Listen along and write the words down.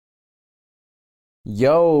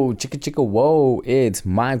Yo, chicka chicka whoa, it's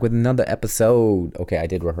Mike with another episode. Okay, I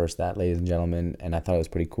did rehearse that, ladies and gentlemen, and I thought it was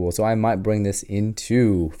pretty cool. So I might bring this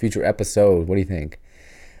into future episode. What do you think?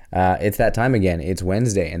 It's that time again. It's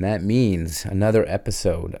Wednesday, and that means another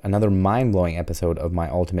episode, another mind-blowing episode of my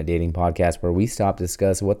Ultimate Dating Podcast where we stop to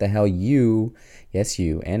discuss what the hell you, yes,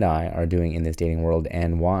 you and I are doing in this dating world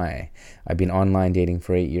and why. I've been online dating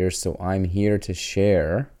for 8 years, so I'm here to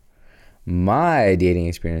share my dating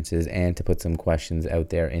experiences and to put some questions out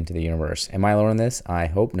there into the universe. Am I alone in this? I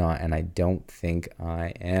hope not, and I don't think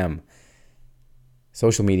I am.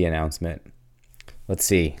 Social media announcement. Let's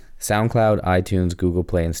see. SoundCloud, iTunes, Google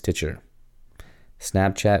Play, and Stitcher.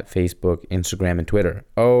 Snapchat, Facebook, Instagram, and Twitter.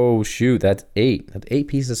 Oh, shoot. That's 8. That's 8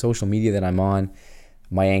 pieces of social media that I'm on.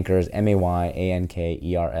 My anchors,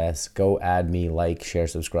 MAYANKERS. Go add me, like, share,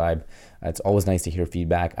 subscribe. It's always nice to hear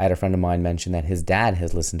feedback. I had a friend of mine mention that his dad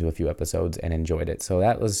has listened to a few episodes and enjoyed it. So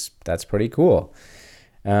that's pretty cool.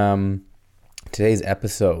 Today's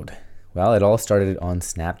episode. Well, it all started on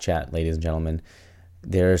Snapchat, ladies and gentlemen.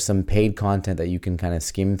 There's some paid content that you can kind of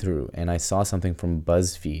skim through. And I saw something from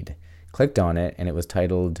BuzzFeed. Clicked on it and it was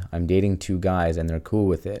titled, "I'm dating 2 guys and they're cool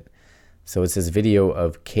with it." So it's this video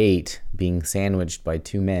of Kate being sandwiched by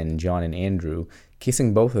 2 men, John and Andrew,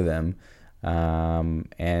 kissing both of them,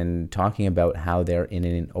 and talking about how they're in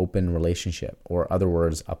an open relationship, or other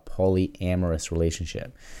words, a polyamorous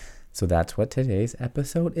relationship. So that's what today's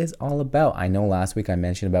episode is all about. I know last week I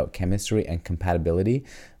mentioned about chemistry and compatibility,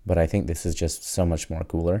 but I think this is just so much more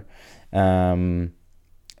cooler. And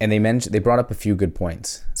they brought up a few good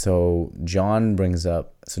points. So John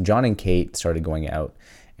and Kate started going out.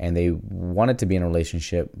 And they wanted to be in a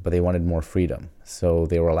relationship, but they wanted more freedom. So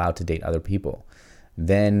they were allowed to date other people.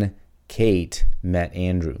 Then Kate met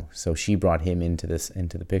Andrew. So she brought him into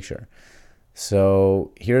the picture.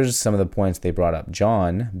 So here's some of the points they brought up.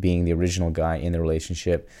 John, being the original guy in the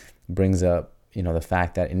relationship, brings up, the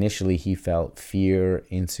fact that initially he felt fear,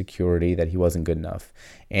 insecurity, that he wasn't good enough.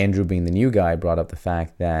 Andrew, being the new guy, brought up the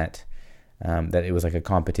fact that it was like a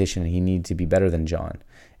competition and he needed to be better than John.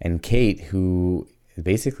 And Kate, who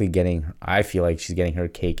basically I feel like she's getting her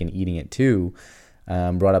cake and eating it too,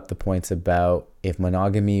 brought up the points about if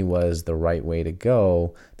monogamy was the right way to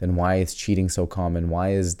go, then why is cheating so common?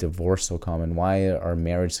 Why is divorce so common? Why are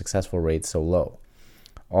marriage successful rates so low?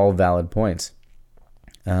 All valid points,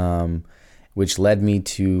 which led me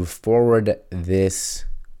to forward this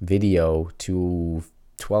video to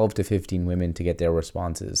 12 to 15 women to get their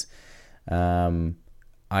responses. I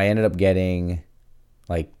ended up getting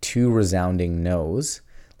like 2 resounding no's,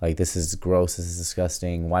 like this is gross, this is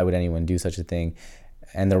disgusting, why would anyone do such a thing?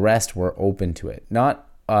 And the rest were open to it. Not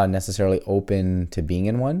necessarily open to being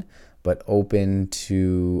in one, but open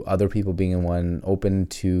to other people being in one, open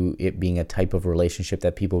to it being a type of relationship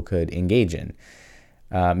that people could engage in.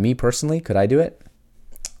 Me personally, could I do it?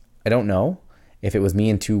 I don't know. If it was me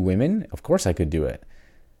and 2 women, of course I could do it.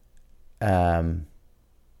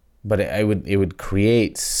 But it would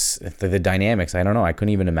create the dynamics. I don't know. I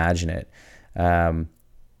couldn't even imagine it.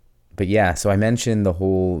 But yeah, so I mentioned the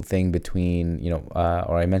whole thing between,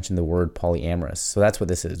 or I mentioned the word polyamorous. So that's what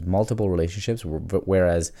this is. Multiple relationships,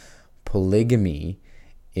 whereas polygamy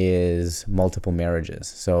is multiple marriages.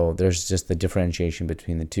 So there's just the differentiation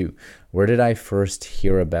between the two. Where did I first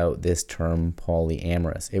hear about this term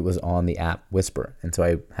polyamorous? It was on the app Whisper. And so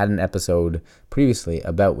I had an episode previously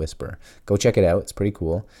about Whisper. Go check it out. It's pretty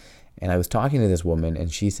cool. And I was talking to this woman and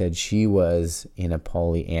she said she was in a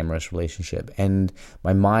polyamorous relationship. And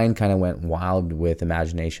my mind kind of went wild with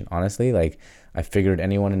imagination. Honestly, like I figured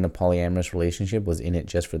anyone in a polyamorous relationship was in it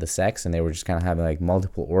just for the sex and they were just kind of having like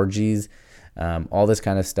multiple orgies, all this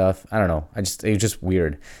kind of stuff. I don't know. It was just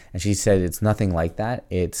weird. And she said it's nothing like that.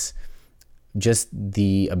 It's just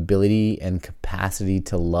the ability and capacity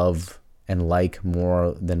to love and like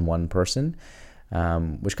more than one person,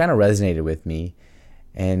 which kind of resonated with me.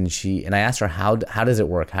 And I asked her, how does it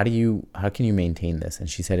work? How can you maintain this? And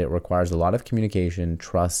she said it requires a lot of communication,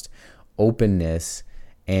 trust, openness,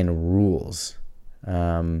 and rules.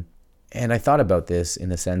 And I thought about this in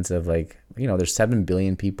the sense of like, there's 7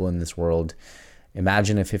 billion people in this world.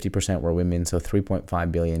 Imagine if 50% were women, so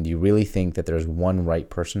 3.5 billion. Do you really think that there's one right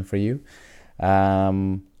person for you?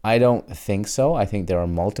 I don't think so. I think there are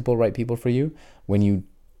multiple right people for you. When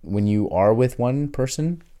you are with one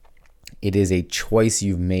person, it is a choice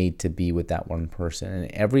you've made to be with that one person.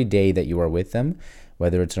 And every day that you are with them,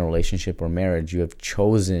 whether it's in a relationship or marriage, you have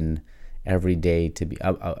chosen every day to be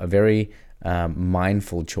a very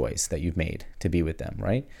mindful choice that you've made to be with them,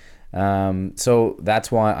 right? So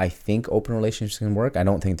that's why I think open relationships can work. I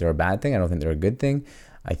don't think they're a bad thing. I don't think they're a good thing.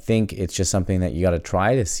 I think it's just something that you got to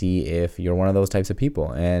try to see if you're one of those types of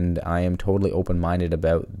people. And I am totally open-minded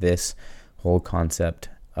about this whole concept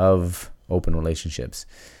of open relationships.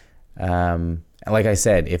 Like I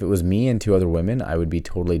said, if it was me and 2 other women, I would be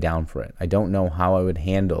totally down for it. I don't know how I would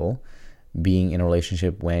handle being in a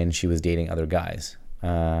relationship when she was dating other guys.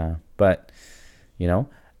 But,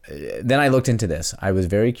 then I looked into this. I was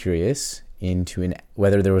very curious into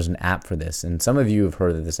whether there was an app for this. And some of you have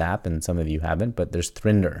heard of this app and some of you haven't, but there's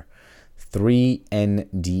Thrinder,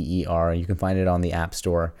 3NDER. You can find it on the App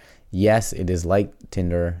Store. Yes, it is like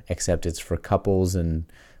Tinder, except it's for couples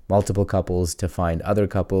and multiple couples to find other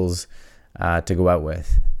couples to go out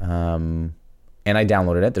with. And I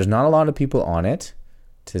downloaded it. There's not a lot of people on it,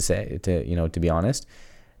 to be honest.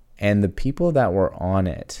 And the people that were on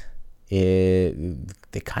it,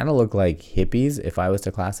 they kind of look like hippies if I was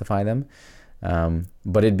to classify them.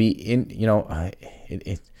 But it'd be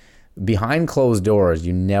behind closed doors.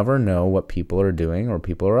 You never know what people are doing or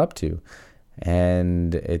people are up to.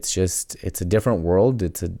 And it's a different world.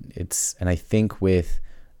 And I think with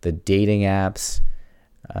the dating apps,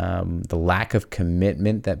 the lack of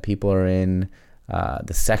commitment that people are in,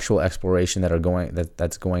 the sexual exploration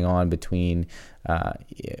that's going on between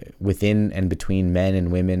within and between men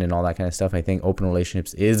and women and all that kind of stuff. I think open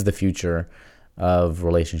relationships is the future of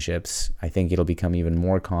relationships. I think it'll become even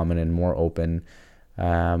more common and more open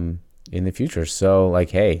in the future. So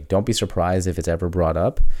hey, don't be surprised if it's ever brought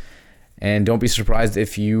up, and don't be surprised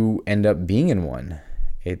if you end up being in one.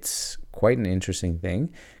 It's quite an interesting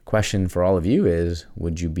thing. Question for all of you is,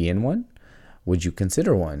 would you be in one? Would you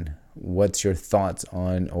consider one? What's your thoughts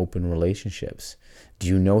on open relationships? Do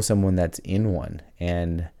you know someone that's in one?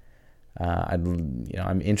 And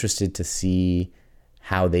I'm interested to see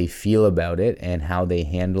how they feel about it and how they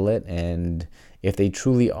handle it, and if they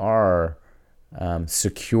truly are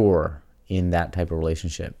secure in that type of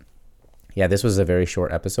relationship. Yeah, this was a very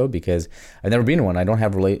short episode because I've never been in one. I don't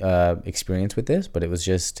have experience with this, but it was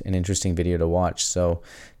just an interesting video to watch. So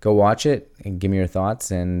go watch it and give me your thoughts,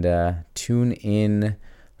 and tune in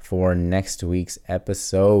for next week's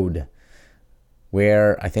episode,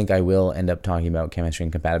 where I think I will end up talking about chemistry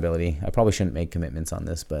and compatibility. I probably shouldn't make commitments on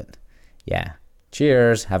this, but yeah.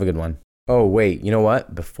 Cheers. Have a good one. Oh, wait, you know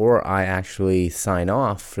what? Before I actually sign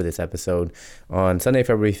off for this episode, on Sunday,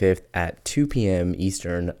 February 5th at 2 p.m.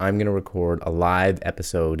 Eastern, I'm going to record a live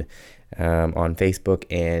episode on Facebook,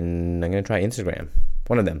 and I'm going to try Instagram,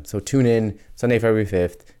 one of them. So tune in Sunday, February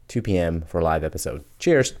 5th, 2 p.m. for a live episode.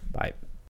 Cheers. Bye.